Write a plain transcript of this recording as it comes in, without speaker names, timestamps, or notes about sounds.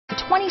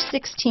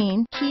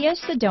2016 Kia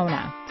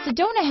Sedona.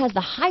 Sedona has the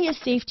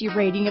highest safety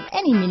rating of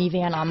any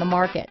minivan on the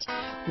market.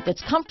 With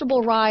its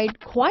comfortable ride,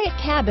 quiet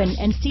cabin,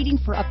 and seating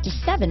for up to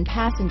 7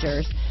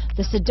 passengers,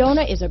 the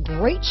Sedona is a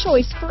great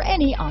choice for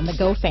any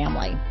on-the-go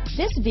family.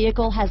 This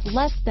vehicle has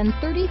less than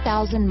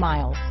 30,000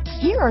 miles.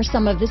 Here are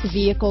some of this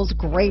vehicle's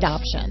great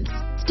options: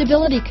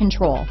 stability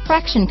control,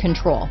 traction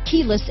control,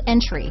 keyless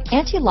entry,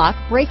 anti-lock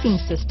braking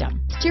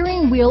system,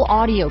 steering wheel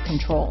audio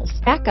controls,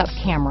 backup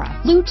camera,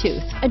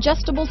 Bluetooth,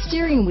 adjustable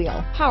steering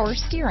wheel, power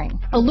steering,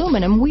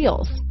 aluminum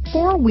wheels,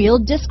 4-wheel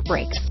disc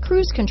brakes,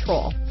 cruise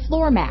control,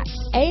 floor mats,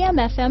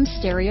 AM/FM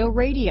stereo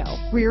radio,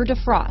 rear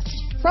defrost,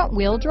 front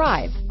wheel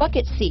drive,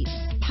 bucket seats,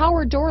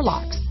 power door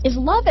locks. Is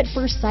love at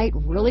first sight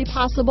really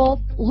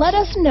possible? Let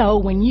us know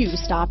when you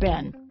stop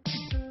in.